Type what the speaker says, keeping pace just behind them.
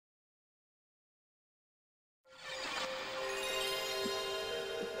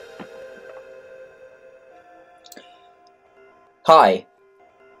Hi,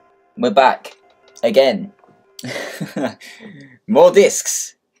 we're back again. More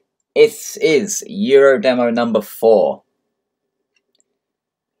discs. It is Euro demo number 4.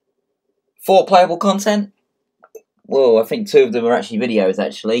 4 playable content. Well, I think 2 of them are actually videos,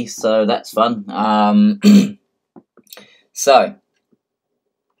 actually, so that's fun. So,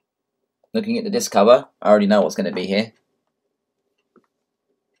 looking at the disc cover, I already know what's going to be here.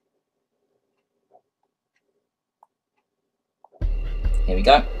 Here we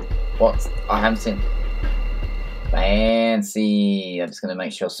go. What I haven't seen. Fancy. I'm just going to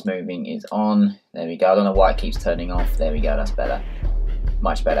make sure smoothing is on. There we go. I don't know why it keeps turning off. There we go. That's better.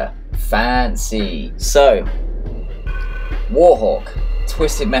 Much better. Fancy. So, Warhawk,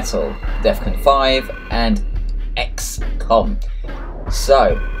 Twisted Metal, Defcon 5, and XCOM.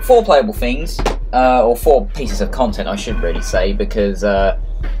 So, 4 playable things, or 4 pieces of content, I should really say, because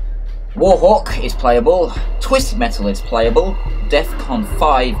Warhawk is playable, Twisted Metal is playable, Defcon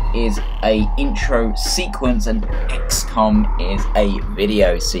 5 is a intro sequence, and XCOM is a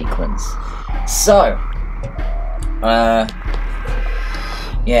video sequence. So,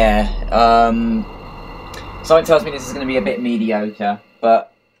 something tells me this is going to be a bit mediocre,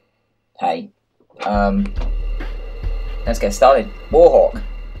 but hey, let's get started. Warhawk.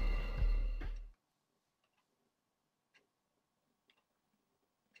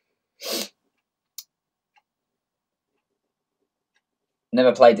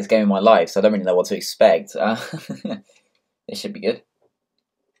 Never played this game in my life, so I don't really know what to expect. It should be good.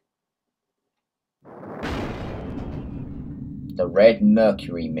 The Red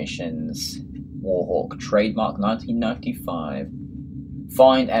Mercury missions. Warhawk, trademark 1995.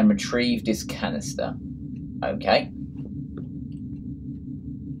 Find and retrieve this canister. Okay.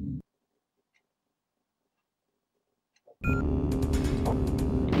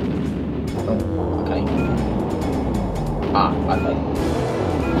 Oh, okay. Ah, okay.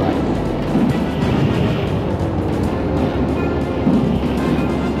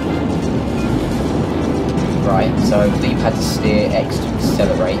 Right, so you've had to steer X to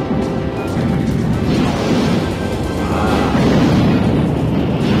accelerate.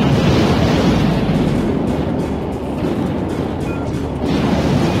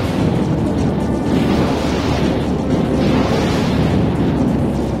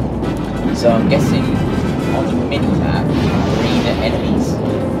 So I'm guessing on the mini-map, green enemies.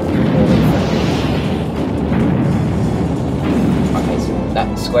 Okay, so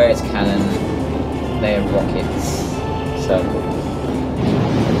that square is cannon, they're rockets, circle.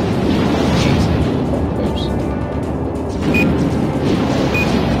 Shoot. Oops.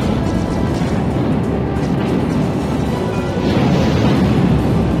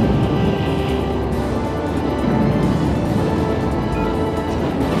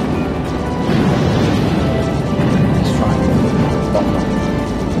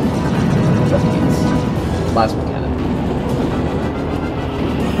 Plasma cannon.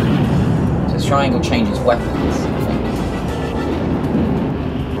 So this triangle changes weapons, I think.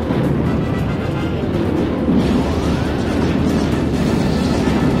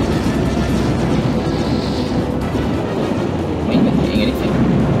 Ain't been hitting anything.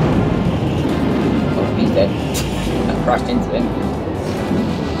 Oh, he's dead. That crashed into him.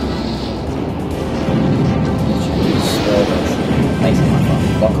 Makes it my fun.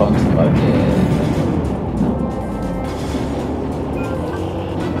 Lock on to the boat, yeah.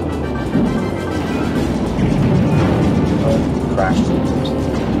 Crashed. Is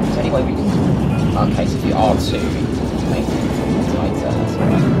there any way we can... Okay, so the R2 we can make it tighter, that's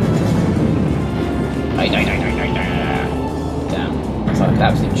alright. No. Damn. It's like an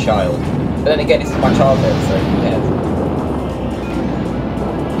absolute child. But then again, this is my childhood, so who cares?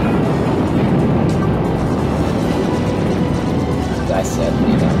 That's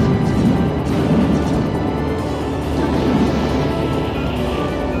certainly that.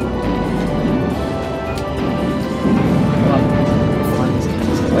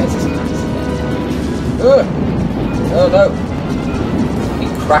 Oh no!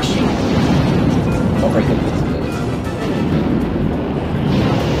 He's crashing. Not very good visibility.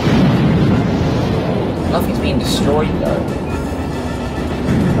 Nothing's being destroyed though.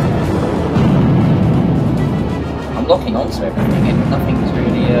 I'm locking onto everything and nothing's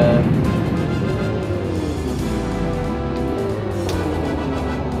really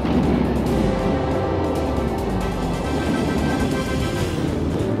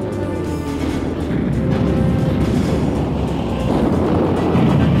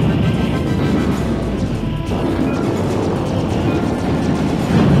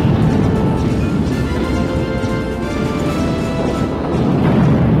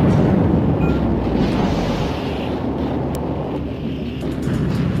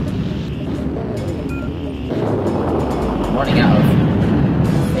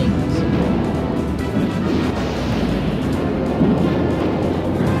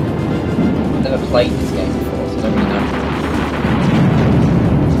played this game before, so I don't really know.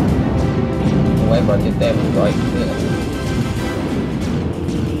 Whatever I did there was right, really.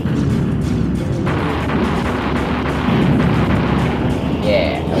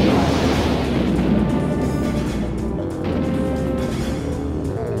 Yeah, hell yeah.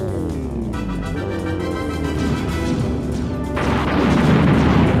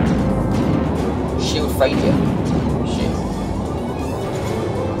 Shield failure. Shit.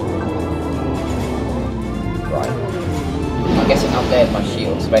 Right. I'm guessing up there is my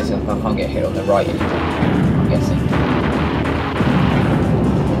shield, so basically I can't get hit on the right anymore. I'm guessing.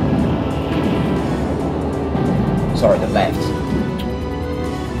 Sorry, the left.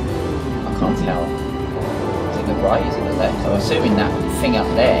 I can't tell. Is it the right? Is it the left? I'm assuming that thing up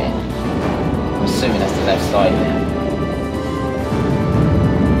there. I'm assuming that's the left side there.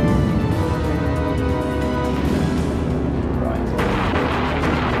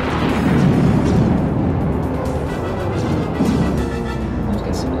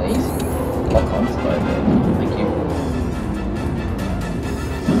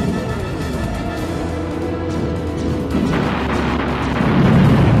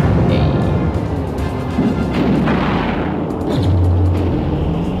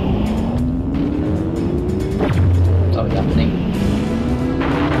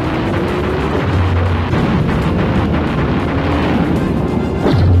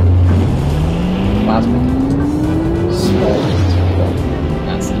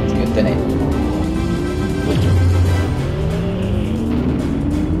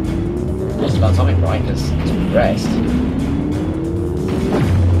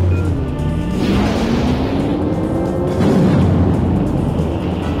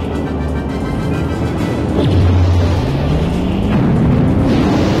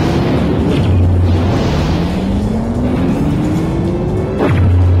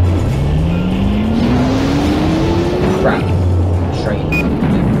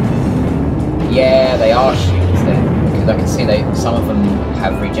 Some of them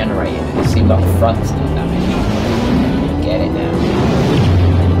have regenerated, and it seemed like the front's doing damage. Get it now.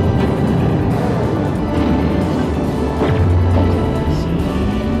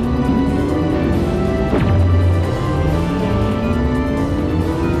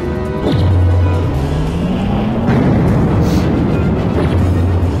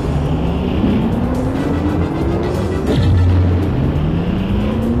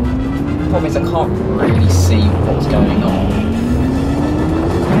 The problem is I can't really see what's going on.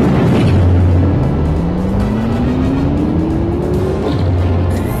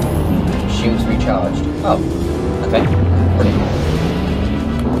 Shields recharged. Oh, okay. Brilliant.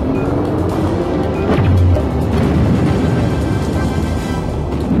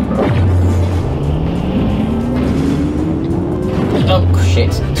 Oh,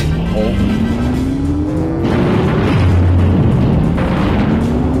 shit. Oh.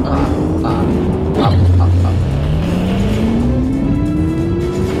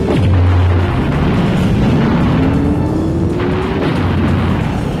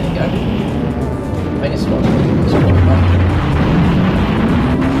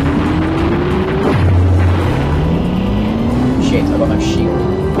 Shit, I got no shield.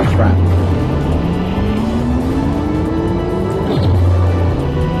 Crap.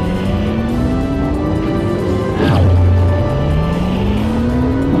 Ow.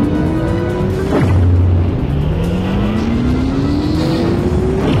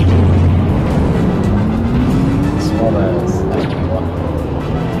 Swallows. That's what you want.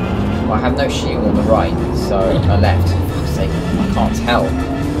 Well, I have no shield on the right, so I left. For fuck's sake, I can't tell.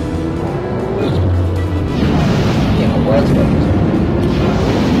 Words right.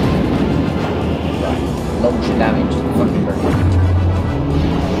 Launch damage. Fucking brilliant.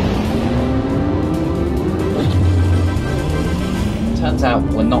 Turns out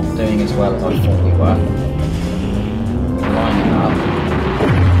we're not doing as well as I thought we were. Lining up.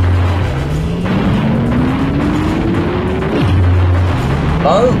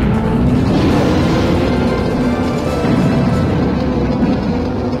 Oh!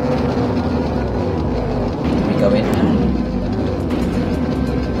 Go in now.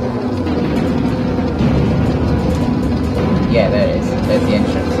 Yeah, there it is. There's the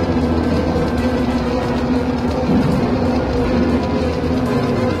entrance.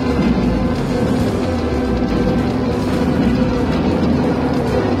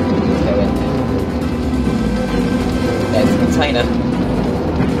 Let's go in now. There's the container.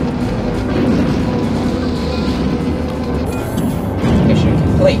 Mission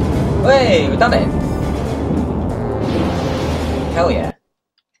complete. Hey, we've done it! Hell yeah.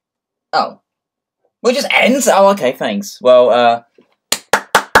 Oh. Well, it just ends? Oh, okay, thanks. Well,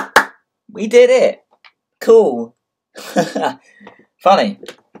 We did it! Cool. Funny.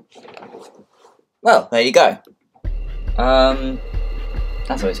 Well, there you go.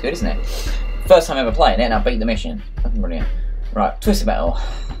 That's always good, isn't it? First time ever playing it, and I beat the mission. Fucking brilliant. Right, Twisted Metal.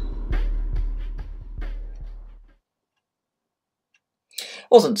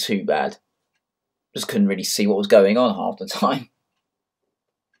 Wasn't too bad. Just couldn't really see what was going on half the time.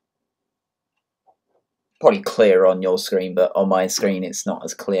 Probably clearer on your screen, but on my screen it's not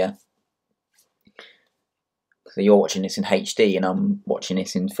as clear. So you're watching this in HD and I'm watching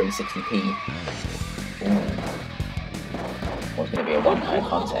this in 360p. What's going to be a one-man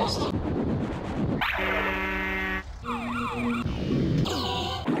contest?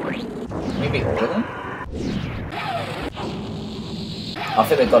 Can we beat all of them? I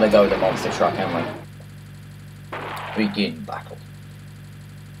think we've got to go with the monster truck, haven't we? Begin battle.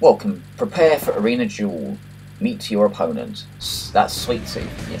 Welcome. Prepare for arena duel. Meet your opponent. That's Sweet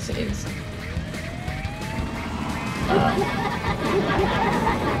Tooth. Yes, it is.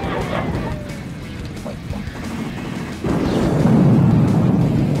 Wait.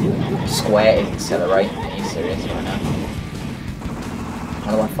 Square is accelerate. Are you serious right now?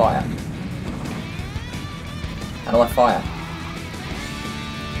 How do I fire? How do I fire?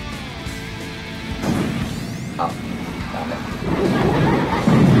 Oh, damn it.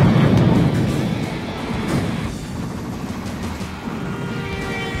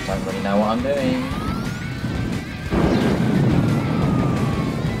 Don't really know what I'm doing.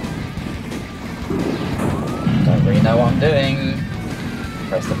 Don't really know what I'm doing.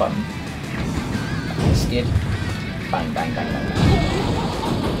 Press the button. Skid. Bang, bang, bang, bang.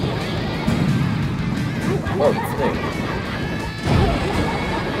 Whoa, you flew.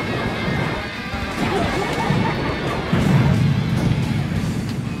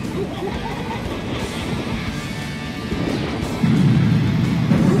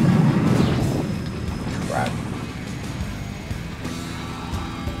 Crap.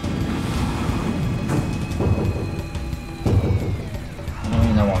 I don't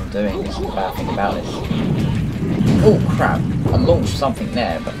even know what I'm doing. This is the bad thing about this. Oh crap! I launched something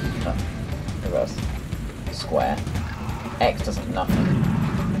there, but reverse. Square. X does nothing.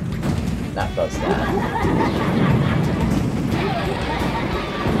 That does that.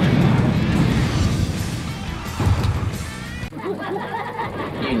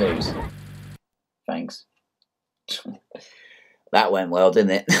 You lose. Thanks. That went well,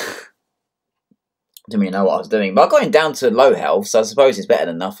 didn't it? Didn't really know what I was doing, but I got him down to low health, so I suppose it's better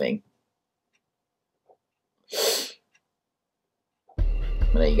than nothing.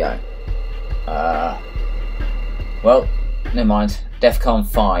 But there you go. Well, never mind. Defcon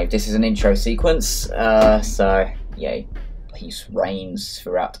 5. This is an intro sequence, so yay. Peace reigns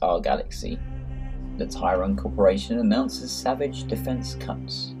throughout our galaxy. The Tyron Corporation announces savage defense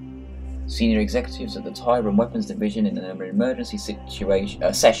cuts. Senior executives of the Tyron Weapons Division in an emergency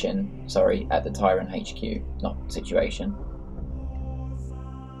situation session. Sorry, at the Tyron HQ, not situation.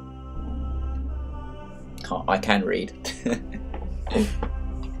 I can read.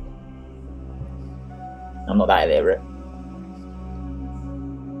 I'm not that illiterate.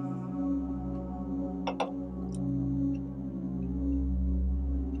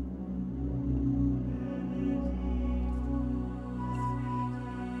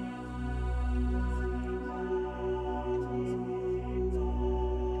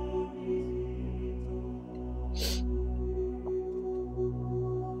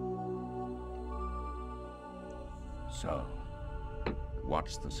 So,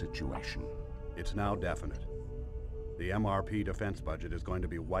 what's the situation? It's now definite. The MRP defense budget is going to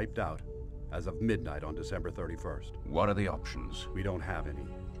be wiped out as of midnight on December 31st. What are the options? We don't have any.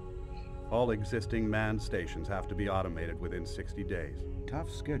 All existing manned stations have to be automated within 60 days.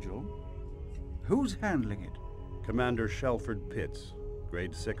 Tough schedule. Who's handling it? Commander Shelford Pitts,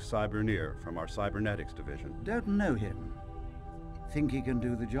 Grade 6 Cyberneer from our Cybernetics Division. Don't know him. Think he can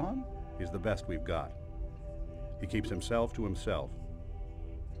do the job? He's the best we've got. He keeps himself to himself.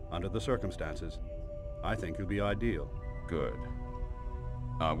 Under the circumstances, I think he'll be ideal. Good.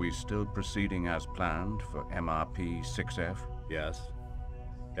 Are we still proceeding as planned for MRP 6F? Yes.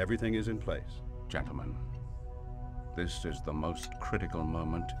 Everything is in place. Gentlemen, this is the most critical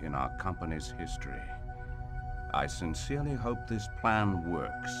moment in our company's history. I sincerely hope this plan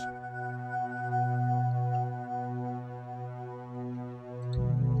works.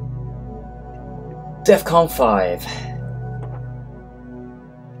 Defcon 5.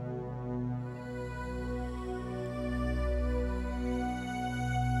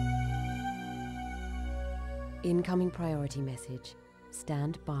 Incoming priority message.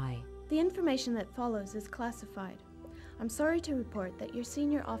 Stand by. The information that follows is classified. I'm sorry to report that your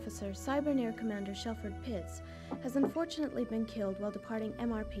senior officer, Cyberneer Commander Shelford Pitts, has unfortunately been killed while departing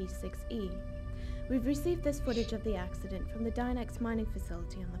MRP-6E. We've received this footage of the accident from the Dynex mining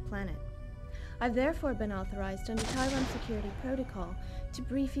facility on the planet. I've therefore been authorized under Tyrant security protocol to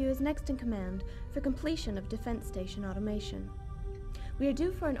brief you as next in command for completion of defense station automation. We are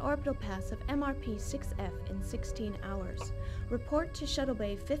due for an orbital pass of MRP-6F in 16 hours. Report to Shuttle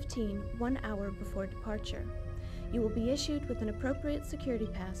Bay 15 1 hour before departure. You will be issued with an appropriate security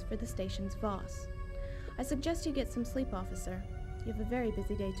pass for the station's VOS. I suggest you get some sleep, officer. You have a very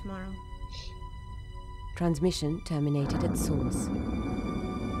busy day tomorrow. Transmission terminated at source.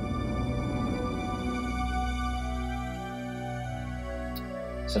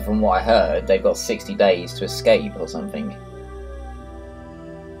 So from what I heard, they've got 60 days to escape or something.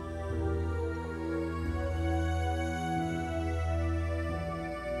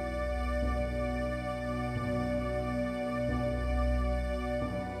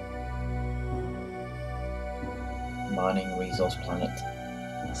 Mining resource planet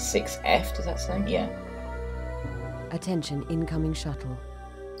 6F, does that say? Yeah. Attention, incoming shuttle.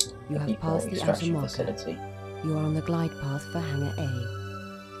 You have People passed the outer extraction marker. facility. You are on the glide path for Hangar A.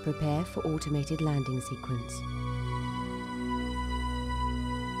 Prepare for automated landing sequence.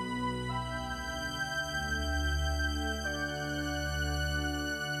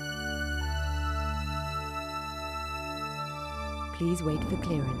 Please wait for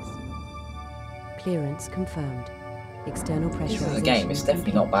clearance. Clearance confirmed. External pressurization. This is a game, it's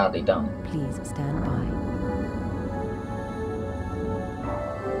definitely not badly done. Please stand by.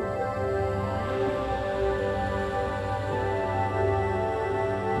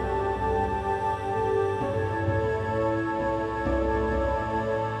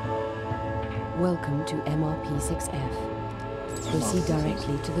 Welcome to MRP-6F. Proceed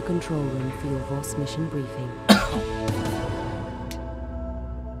directly to the control room for your VOS mission briefing.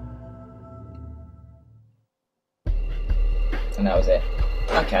 And that was it.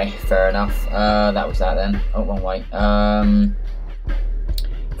 Okay, fair enough. That was that then. Oh, wrong way. Final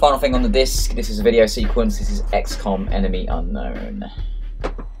thing on the disc. This is a video sequence. This is XCOM Enemy Unknown.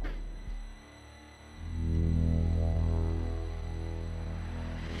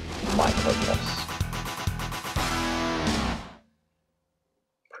 Microboss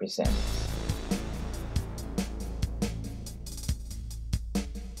presents.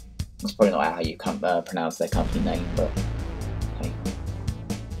 That's probably not how you pronounce their company name, but okay.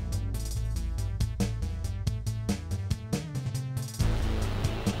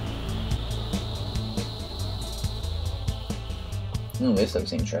 Oh, this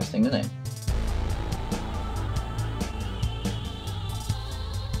looks interesting, doesn't it?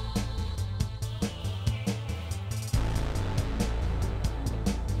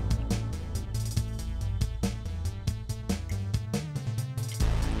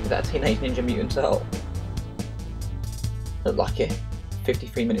 That Teenage Ninja Mutant Turtle. Look like it.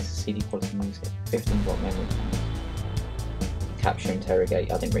 53 minutes of CD quality music. 15 watt memory. Capture,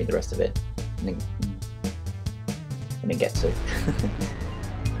 interrogate. I didn't read the rest of it. I didn't get to.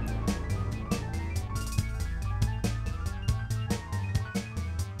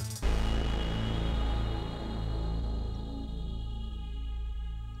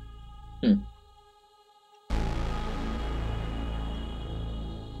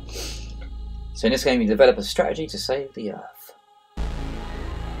 So in this game you develop a strategy to save the Earth.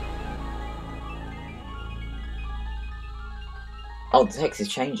 Oh, the text is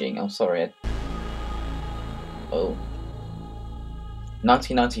changing. I'm sorry. Oh.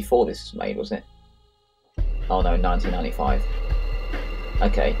 1994 this was made, was it? Oh no, 1995.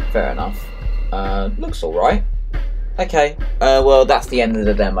 Okay, fair enough. Looks alright. Okay, well that's the end of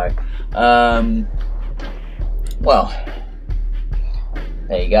the demo. Well,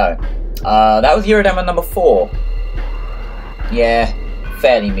 there you go. That was Eurodemo number 4. Yeah,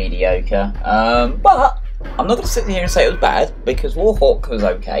 fairly mediocre. But I'm not going to sit here and say it was bad, because Warhawk was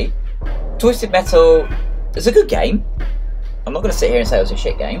okay. Twisted Metal is a good game. I'm not going to sit here and say it was a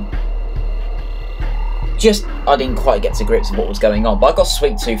shit game. Just, I didn't quite get to grips with what was going on. But I got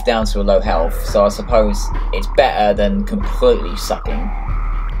Sweet Tooth down to a low health, so I suppose it's better than completely sucking.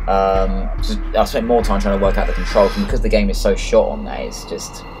 I spent more time trying to work out the controls, and because the game is so short on that, it's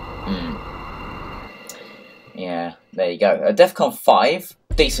just... Yeah, there you go. Defcon 5,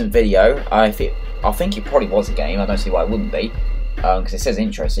 decent video. I think it probably was a game. I don't see why it wouldn't be, because it says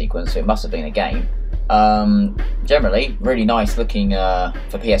intro sequence, so it must have been a game. Generally, really nice looking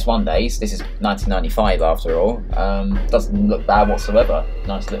for PS1 days. This is 1995 after all. Doesn't look bad whatsoever.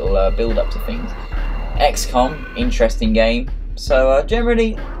 Nice little build up to things. XCOM, interesting game. So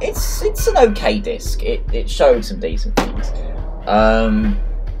generally, it's an okay disc. It showed some decent things. I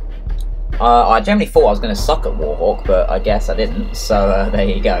generally thought I was going to suck at Warhawk, but I guess I didn't. So there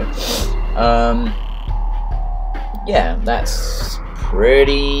you go. Yeah, that's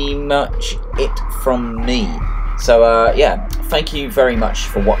pretty much it from me. So yeah, thank you very much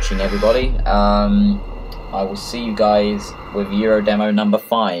for watching, everybody. I will see you guys with Euro Demo number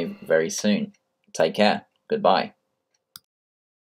 5 very soon. Take care. Goodbye.